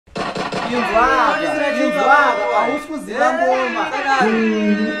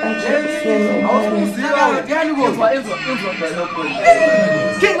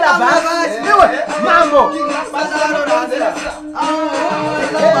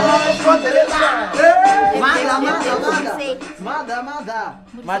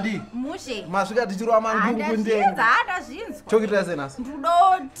Madi. Mushe. Maswika tichirwa manduku kunde. Ndazvinzwa. Chokita senasi. Ndudo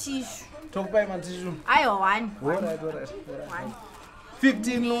tishu. Tokupai matishu. Ayo 1. Alright.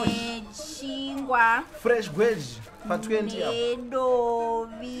 15 no. Chingwa. Fresh wedge pa 20 hapo.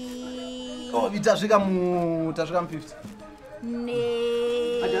 Nedovi. Oh, vitasvika mu 50.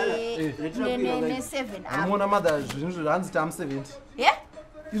 Ne 7 up. Amona mother zvinhu hanzi tam 70. Yeah?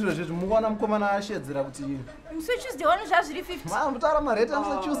 Izvo zvetu muwana mukomana ashedzera kuti Musi Tuesday wanu zvazviri 50. mutara marate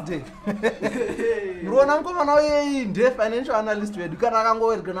musi Tuesday. Muruona mukomana uye nde financial analyst wedu kana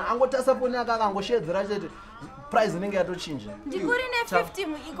akangowergana angotasa foni yake akangoshedzera chete price inenge yatochinja. Ndikuri ne 50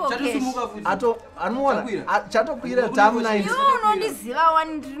 muiko cash. Ato anoona chatokwira tam 9. Yo unondiziva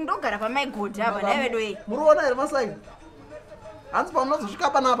wani ndogara pamaigodhi apa naivedo iyi. Muruona here masai. Hanzi pamunozosvika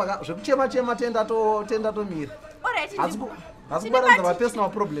panapa zvekuchema tenda tomira. Alright. Hazikubaranza ma personal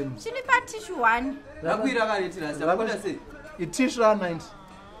problems. Chinipa tissue 1. Rakwira kanetira sababuda sei. Tissue 90.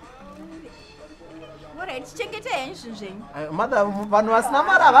 Alright, chengete henyu zvinhu. Mother vanhu vasina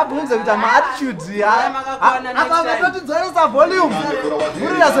mari havabvunze kuita maattitude ya. Apa vatotidzoresa volume.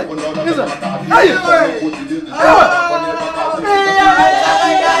 Murira sei. Iza.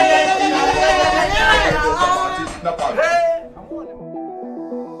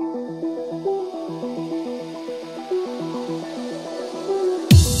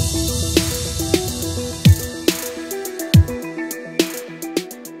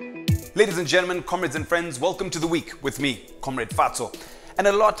 Ladies and gentlemen, comrades and friends, welcome to the week with me, Comrade Fatso. And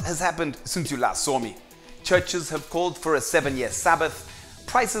a lot has happened since you last saw me. Churches have called for a 7-year Sabbath,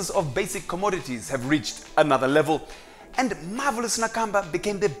 prices of basic commodities have reached another level, and Marvelous Nakamba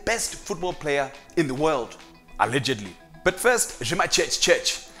became the best football player in the world, allegedly. But first, Jema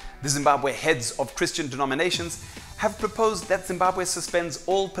Church. The Zimbabwe heads of Christian denominations have proposed that Zimbabwe suspends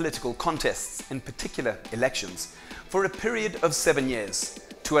all political contests, in particular elections, for a period of 7 years,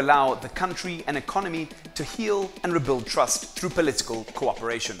 to allow the country and economy to heal and rebuild trust through political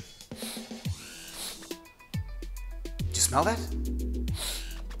cooperation. Do you smell that?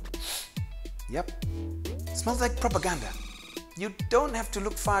 Yep. It smells like propaganda. You don't have to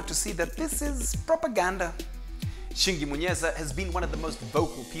look far to see that this is propaganda. Shingi Munyeza has been one of the most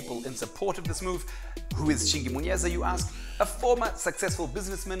vocal people in support of this move. Who is Shingi Munyeza, you ask? A former successful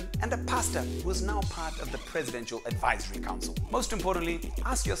businessman and a pastor who is now part of the Presidential Advisory Council. Most importantly,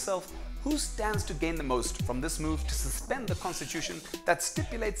 ask yourself, who stands to gain the most from this move to suspend the constitution that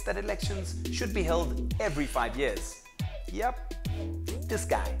stipulates that elections should be held every 5 years? Yep, this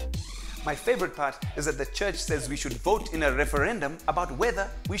guy. My favorite part is that the church says we should vote in a referendum about whether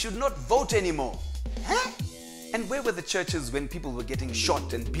we should not vote anymore. Huh? And where were the churches when people were getting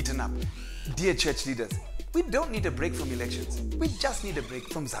shot and beaten up? Dear church leaders, we don't need a break from elections. We just need a break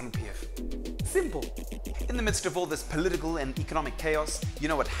from ZANU-PF. Simple. In the midst of all this political and economic chaos, you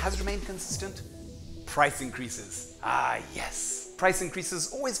know what has remained consistent? Price increases. Ah, yes. Price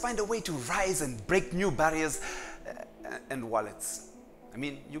increases always find a way to rise and break new barriers and wallets. I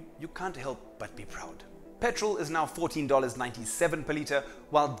mean, you can't help but be proud. Petrol is now $14.97 per litre,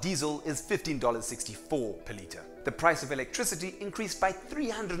 while diesel is $15.64 per litre. The price of electricity increased by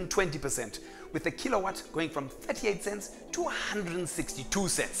 320%, with a kilowatt going from 38 cents to 162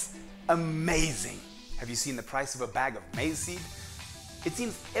 cents. Amazing! Have you seen the price of a bag of maize seed? It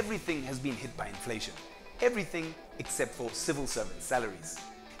seems everything has been hit by inflation. Everything except for civil servant salaries.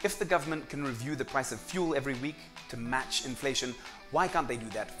 If the government can review the price of fuel every week to match inflation, why can't they do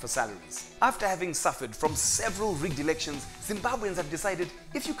that for salaries? After having suffered from several rigged elections, Zimbabweans have decided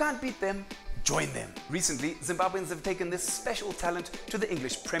if you can't beat them, join them. Recently, Zimbabweans have taken this special talent to the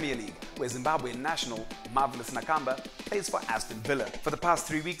English Premier League, where Zimbabwean national Marvelous Nakamba plays for Aston Villa. For the past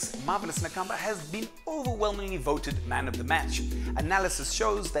 3 weeks, Marvelous Nakamba has been overwhelmingly voted man of the match. Analysis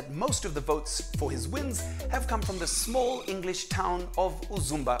shows that most of the votes for his wins have come from the small English town of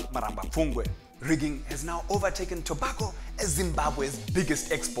Uzumba Maramba Pfungwe. Rigging has now overtaken tobacco as Zimbabwe's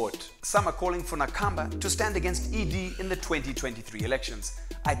biggest export. Some are calling for Nakamba to stand against ED in the 2023 elections.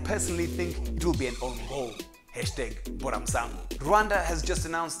 I personally think it will be an own goal. #Boramsango. Rwanda has just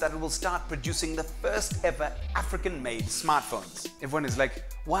announced that it will start producing the first ever African-made smartphones. Everyone is like,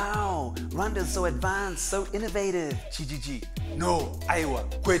 wow, Rwanda is so advanced, so innovative. GGG. No, Iowa,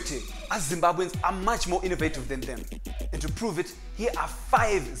 Kwete. Us Zimbabweans are much more innovative than them. And to prove it, here are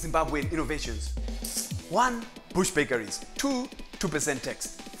 5 Zimbabwean innovations. 1. Bush bakeries. 2. 2%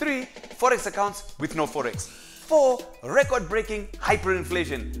 tax. 3. Forex accounts with no forex. 4. Record-breaking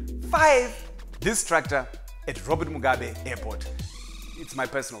hyperinflation. 5. This tractor at Robert Mugabe Airport. It's my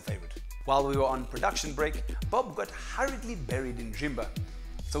personal favorite. While we were on production break, Bob got hurriedly buried in Zimba.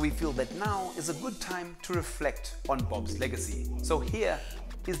 So we feel that now is a good time to reflect on Bob's legacy. So here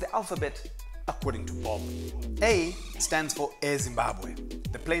is the alphabet according to Bob. A stands for Air Zimbabwe,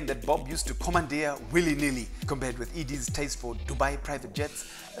 the plane that Bob used to commandeer willy-nilly. Compared with Edie's taste for Dubai private jets,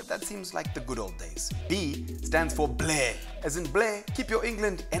 that seems like the good old days. B stands for Blair, as in Blair, keep your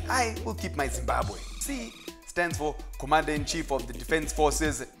England and I will keep my Zimbabwe. C stands for Commander-in-Chief of the Defense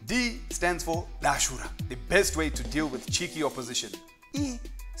Forces. D stands for Dashura, the best way to deal with cheeky opposition. E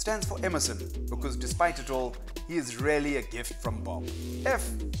stands for Emerson, because despite it all, he is really a gift from Bob. F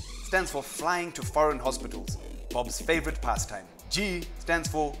stands for flying to foreign hospitals, Bob's favorite pastime. G stands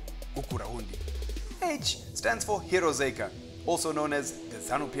for Ukurahundi. H stands for Hirozeka, also known as the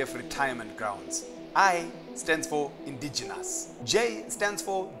ZANU-PF retirement grounds. I stands for indigenous. J stands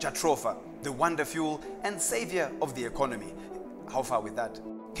for Jatrofa, the wonder fuel and savior of the economy. How far with that?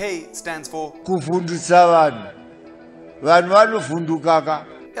 K stands for kufundisa vanhu vanofundukaka.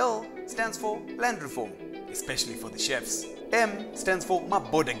 L stands for land reform, especially for the chefs. M stands for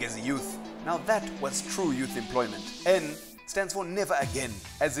Mabodagezi youth. Now that was true youth employment. N stands for never again,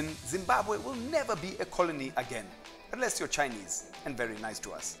 as in Zimbabwe will never be a colony again, unless you're Chinese and very nice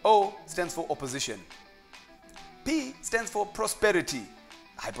to us. O stands for opposition. P stands for prosperity,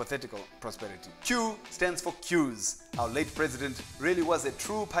 hypothetical prosperity. Q stands for queues. Our late president really was a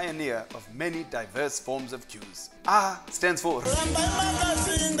true pioneer of many diverse forms of queues. R stands for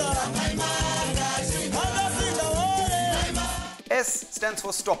S stands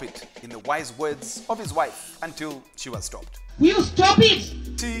for stop it, in the wise words of his wife, until she was stopped. Will stop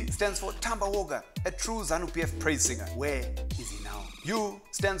it? T stands for Tambawoga, a true ZANU-PF praise singer. Where is he now? U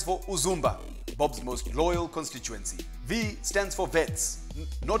stands for Uzumba, Bob's most loyal constituency. V stands for vets,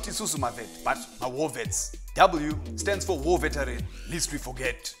 not Isusuma vet, but my war vets. W stands for war veteran, least we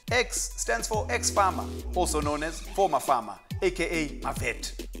forget. X stands for ex-farmer, also known as former farmer, aka my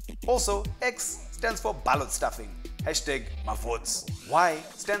vet. Also, X stands for ballot stuffing, hashtag my votes. Y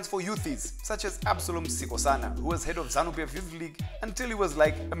stands for youthies, such as Absalom Sikosana, who was head of ZANU-PF Youth League until he was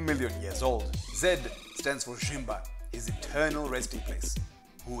like 1,000,000 years old. Z stands for Zimba, his eternal resting place.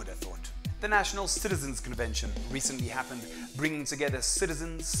 Who would have thought? The National Citizens Convention recently happened, bringing together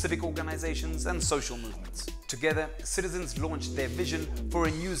citizens, civic organizations, and social movements. Together, citizens launched their vision for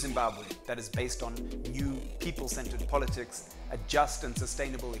a new Zimbabwe that is based on new people-centered politics, a just and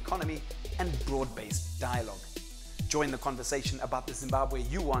sustainable economy, and broad-based dialogue. Join the conversation about the Zimbabwe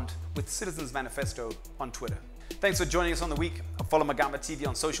you want with Citizens Manifesto on Twitter. Thanks for joining us on the week. Follow Magamba TV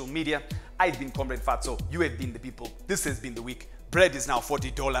on social media. I've been Comrade Fatso. You have been the people. This has been the week. Bread is now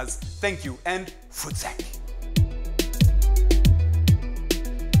 $40. Thank you and Futsak.